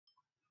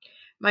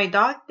My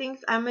Dog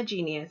Thinks I'm a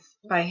Genius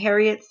by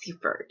Harriet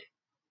Seaford.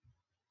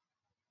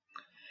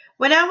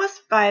 When I was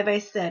 5, I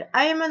said,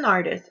 I am an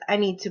artist. I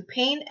need to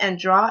paint and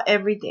draw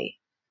every day.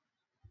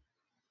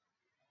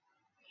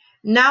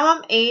 Now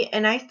I'm 8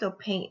 and I still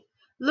paint.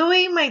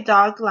 Louie, my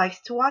dog, likes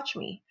to watch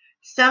me.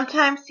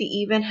 Sometimes he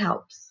even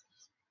helps.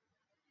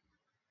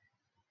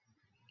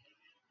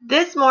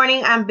 This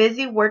morning I'm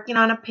busy working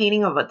on a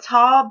painting of a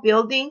tall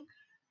building.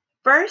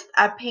 First,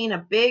 I paint a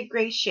big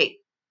gray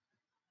shape.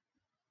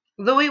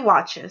 Louie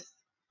watches.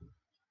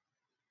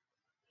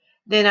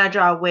 Then I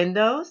draw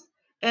windows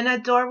and a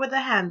door with a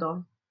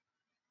handle.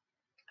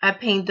 I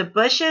paint the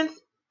bushes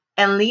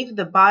and leave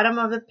the bottom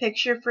of the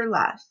picture for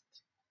last.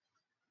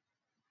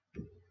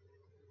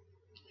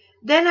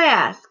 Then I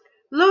ask,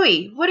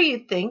 Louie, what do you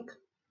think?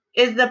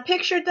 Is the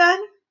picture done?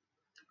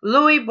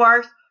 Louie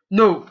barks,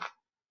 no.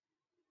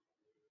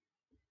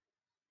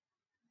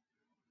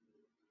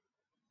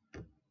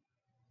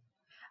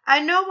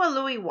 I know what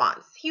Louie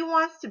wants. He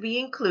wants to be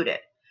included.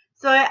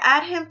 So I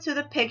add him to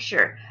the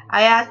picture.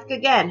 I ask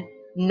again,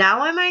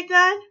 now am I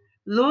done?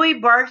 Louie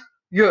barks,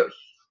 yes.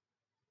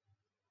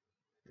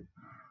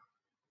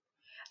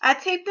 I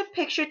tape the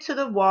picture to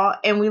the wall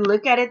and we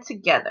look at it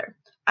together.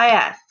 I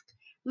ask,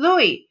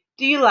 Louie,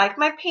 do you like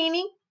my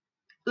painting?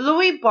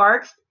 Louie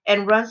barks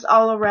and runs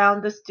all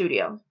around the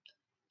studio.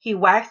 He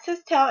wags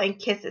his tail and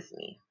kisses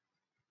me.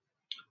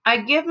 I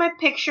give my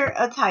picture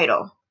a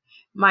title.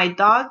 My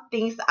Dog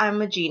Thinks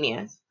I'm a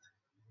Genius.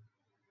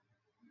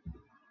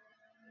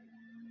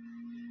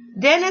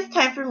 Then it's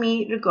time for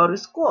me to go to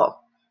school.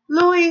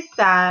 Louie is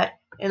sad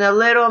and a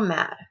little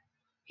mad.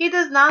 He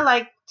does not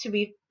like to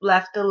be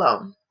left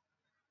alone.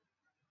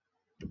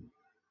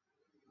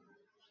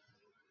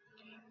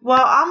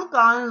 While I'm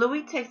gone,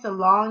 Louie takes a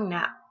long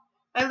nap.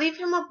 I leave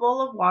him a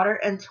bowl of water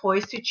and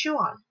toys to chew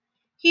on.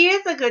 He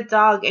is a good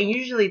dog and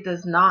usually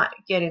does not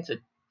get into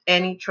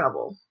any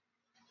trouble.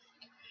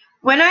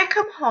 When I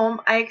come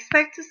home, I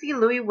expect to see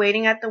Louie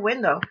waiting at the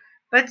window,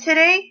 but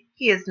today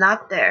he is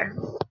not there.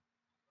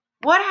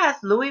 What has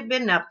Louie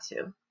been up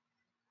to?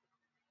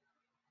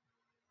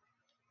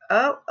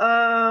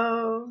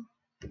 Uh-oh.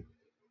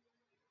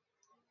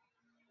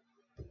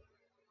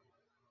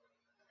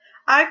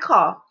 I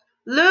call,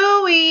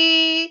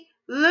 Louie,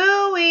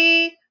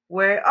 Louie,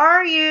 where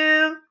are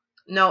you?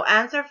 No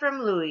answer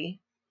from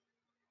Louie.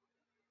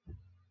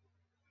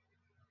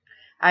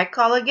 I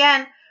call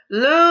again,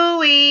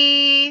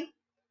 Louie,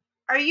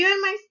 are you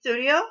in my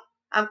studio?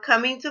 I'm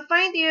coming to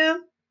find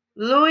you.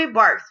 Louie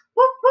barks,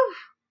 woof, woof.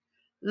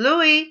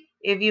 Louie,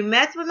 if you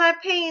mess with my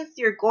paints,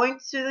 you're going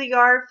to the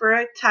yard for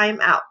a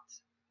timeout.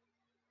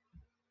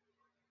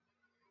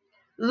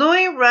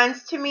 Louie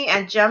runs to me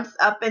and jumps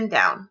up and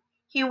down.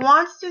 He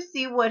wants to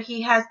see what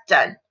he has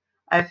done.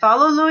 I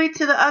follow Louie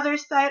to the other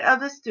side of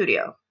the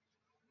studio.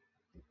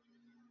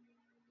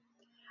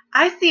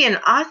 I see an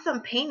awesome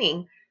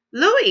painting.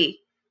 Louie,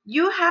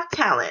 you have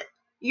talent.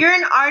 You're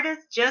an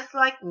artist just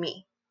like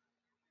me.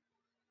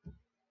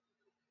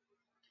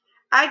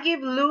 I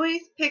give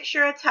Louie's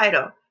picture a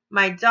title.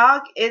 My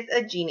Dog is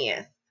a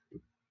Genius.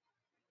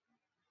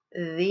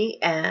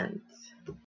 The end.